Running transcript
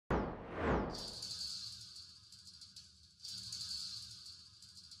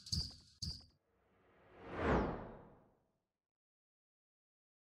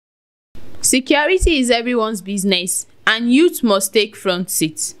Security is everyone's business, and youth must take front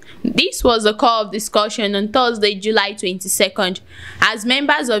seat. This was a call of discussion on Thursday, July 22nd, as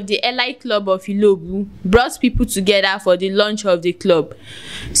members of the Elite Club of Ilobu brought people together for the launch of the club.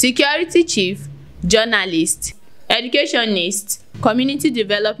 Security chief, journalists, educationists, community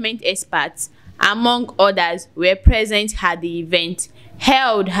development experts, among others, were present at the event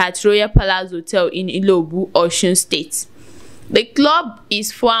held at Royal Palace Hotel in Ilobu, Osun State. The club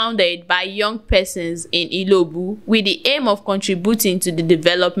is founded by young persons in Ilobu with the aim of contributing to the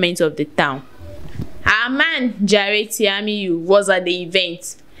development of the town. Our man, Tiamiyu, was at the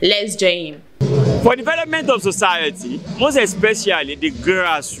event. Let's join him. For development of society, most especially the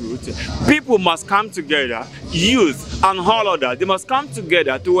grassroots, people must come together, youth and all others, they must come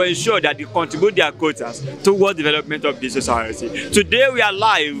together to ensure that they contribute their quotas towards development of the society. Today we are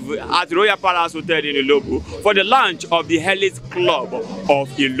live at Royal Palace Hotel in Ilobu for the launch of the Elite Club of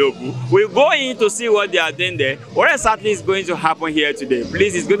Ilobu. We're going to see what they are doing there. What exactly is going to happen here today?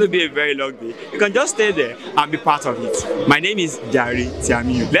 Please, it's going to be a very long day. You can just stay there and be part of it. My name is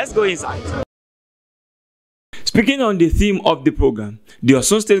Tiamiyu. Let's go inside. Speaking on the theme of the program, the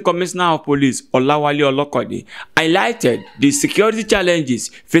Osun State Commissioner of Police, Olawale Olokode, highlighted the security challenges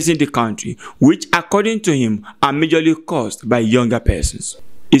facing the country, which, according to him, are majorly caused by younger persons.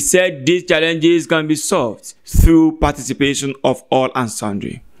 He said these challenges can be solved through participation of all and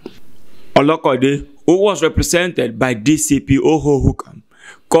sundry. Olokode, who was represented by DCP Oho Hukam,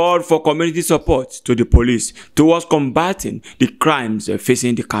 called for community support to the police towards combating the crimes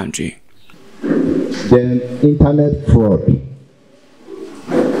facing the country. Then internet fraud,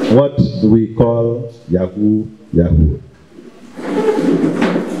 what we call Yahoo.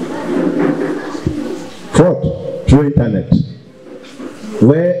 Fraud through internet,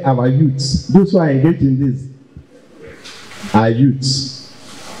 where our youths, those who are engaged in this, our youths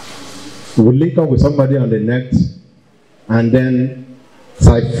will link up with somebody on the net and then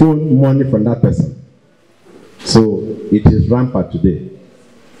siphon money from that person. So it is rampant today.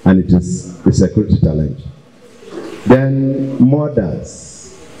 And it is a security challenge. Then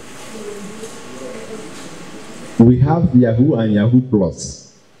murders. We have Yahoo and Yahoo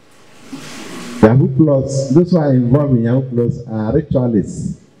Plus. Yahoo Plus, those who are involved in Yahoo Plus are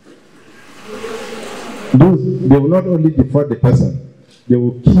ritualists. They will not only defraud the person, they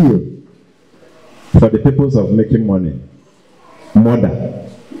will kill for the purpose of making money. Murder.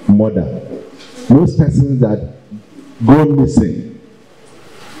 Most persons that go missing,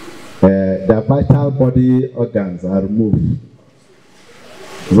 their vital body organs are removed.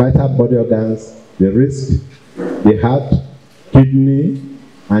 Vital body organs, the wrist, the heart, kidney,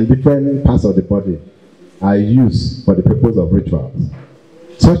 and different parts of the body are used for the purpose of rituals.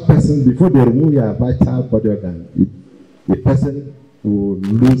 Such persons, before they remove their vital body organ, the person will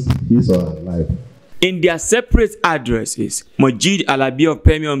lose his or her life. In their separate addresses, Mojeed Alabi of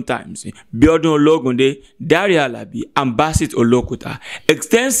Premium Times, Biodun Ologunde, Daria Alabi, and Basit Olokuta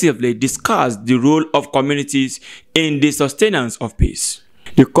extensively discussed the role of communities in the sustenance of peace.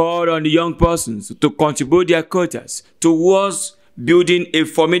 They called on the young persons to contribute their quotas towards building a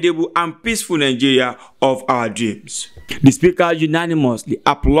formidable and peaceful Nigeria of our dreams. The speaker unanimously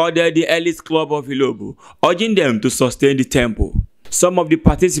applauded the Elite Club of Ilobu, urging them to sustain the tempo. Some of the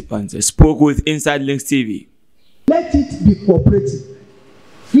participants spoke with Inside Links TV. Let it be cooperative.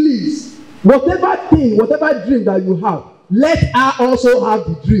 Please, whatever dream that you have, let her also have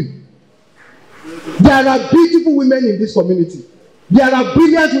the dream. There are beautiful women in this community. There are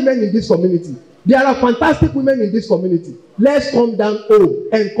brilliant women in this community. There are fantastic women in this community. Let's come down home,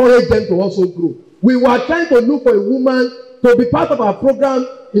 encourage them to also grow. We were trying to look for a woman to be part of our program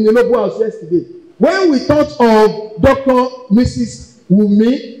in Ilobu House yesterday. When we thought of Dr. Mrs.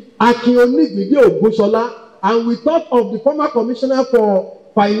 Wumi Akinonigbide Ogushola, and we thought of the former commissioner for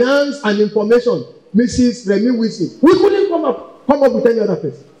finance and information, Mrs. Remi Wilson, we couldn't come up with any other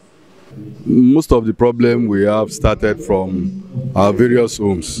person. Most of the problem we have started from our various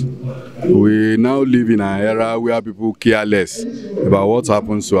homes. We now live in an era where people care less about what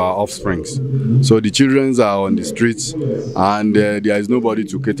happens to our offsprings. So the children are on the streets and there is nobody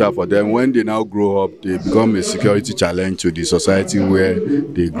to cater for them. When they now grow up, they become a security challenge to the society where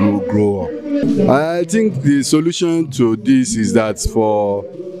they grow up. I think the solution to this is that for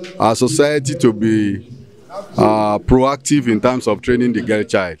our society to be proactive in terms of training the girl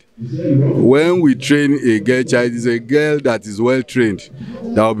child. When we train a girl child, it's a girl that is well trained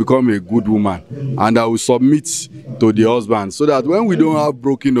that will become a good woman and that will submit to the husband, so that when we don't have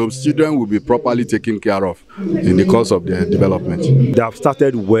broken homes, children will be properly taken care of in the course of their development. They have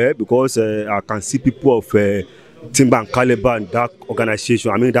started well because I can see people of Timber and Caliber and that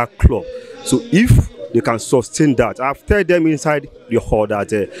organization, that club. So if they can sustain that, I've told them inside the hall that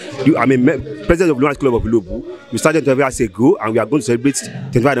president of the Elite Club of Ilobu, we started 12 years ago, and we are going to celebrate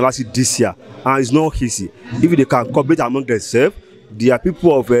 25th anniversary this year, and it's not easy. If they can cooperate among themselves, there are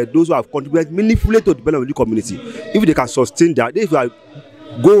people of those who have contributed meaningfully to the development of the community. If they can sustain that, if they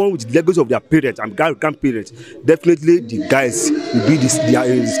go on with the legacy of their parents and grandparents, definitely the guys will be the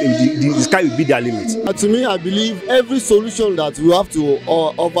sky will be their limit. To me, I believe every solution that we have to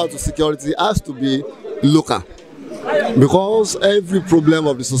offer to security has to be local, because every problem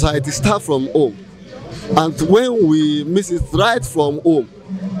of the society starts from home, and when we miss it right from home,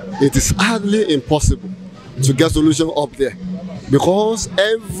 it is hardly impossible to get solution up there, because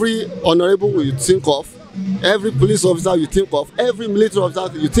every honorable you think of, every police officer you think of, every military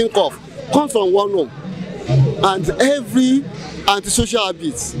officer you think of comes from one home, and every antisocial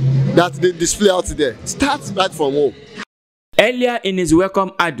habits that they display out there starts right from home. Earlier in his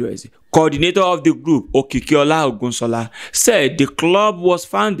welcome address, coordinator of the group, Okikiola Ogunsola, said the club was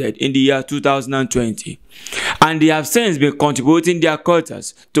founded in the year 2020, and they have since been contributing their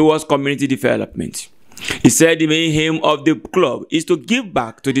quotas towards community development. He said the main aim of the club is to give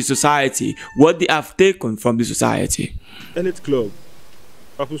back to the society what they have taken from the society. Elite Club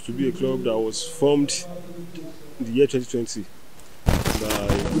happens to be a club that was formed in the year 2020 by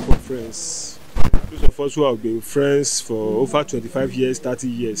a group of friends. Those of us who have been friends for over 25 years, 30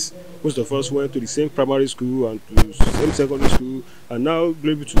 years. Most of us went to the same primary school and to the same secondary school, and now,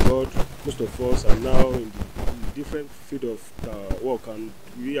 glory be to God, most of us are now in the different field of work, and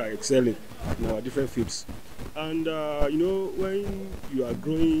we are excelling in our different fields. And you know, when you are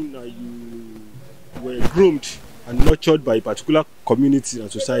growing and you were groomed and nurtured by a particular community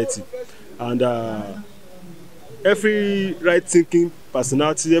and society, and every right-thinking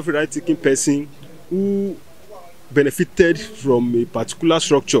personality, every right-thinking person who benefited from a particular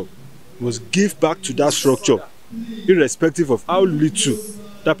structure must give back to that structure, irrespective of how little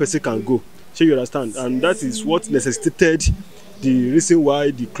that person can go. So you understand? And that is what necessitated the reason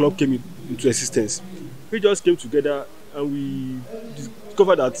why the club came into existence. We just came together and we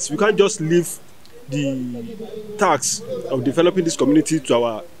discovered that we can't just leave the task of developing this community to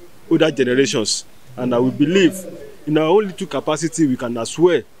our older generations. And I will believe in our own little capacity we can as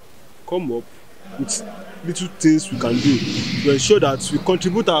well come up with little things we can do to ensure that we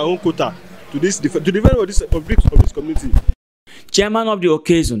contribute our own quota to this to the development of this community. Chairman of the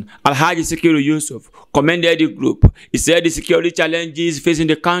occasion, Alhaji Sekiru Yusuf, commended the group. He said the security challenges facing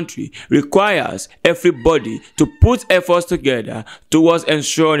the country requires everybody to put efforts together towards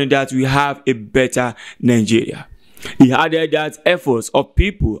ensuring that we have a better Nigeria. He added that efforts of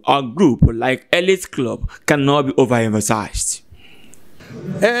people or groups like Elite Club cannot be overemphasized.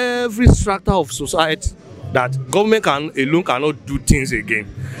 Every strata of society that government alone cannot do things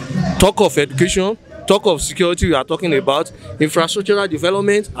again. Talk of education, talk of security, we are talking about infrastructural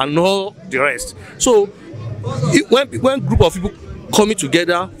development and all the rest. So when group of people coming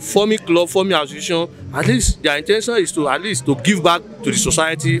together, forming club, forming association, at least their intention is to at least to give back to the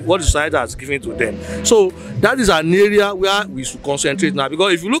society what the society has given to them. So that is an area where we should concentrate now,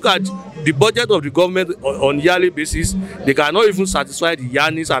 because if you look at the budget of the government on yearly basis, they cannot even satisfy the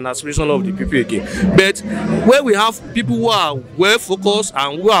yearnings and aspirations of the people again. But when we have people who are well focused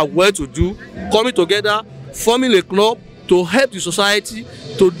and who are well to do coming together, forming a club to help the society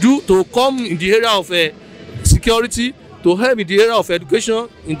to come in the area of security, to help in the area of education,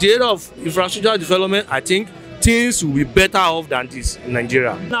 in the area of infrastructure development, I think things will be better off than this in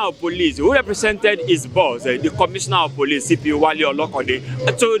Nigeria. Now, police, who represented his boss, the commissioner of police, CP Olawale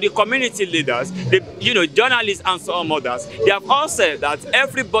Olokode, to the community leaders, the journalists and some others, they have all said that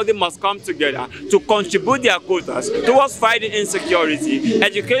everybody must come together to contribute their quotas towards fighting insecurity,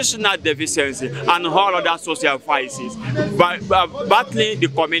 educational deficiency, and all other social vices, battling the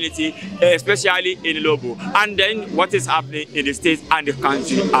community, especially in Ilobu, and then what is happening in the state and the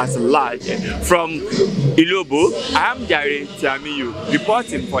country as large. From Ilobu, I am Jare Tiamiyu,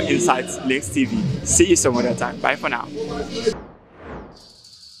 reporting for Insights Links TV. See you some other time. Bye for now.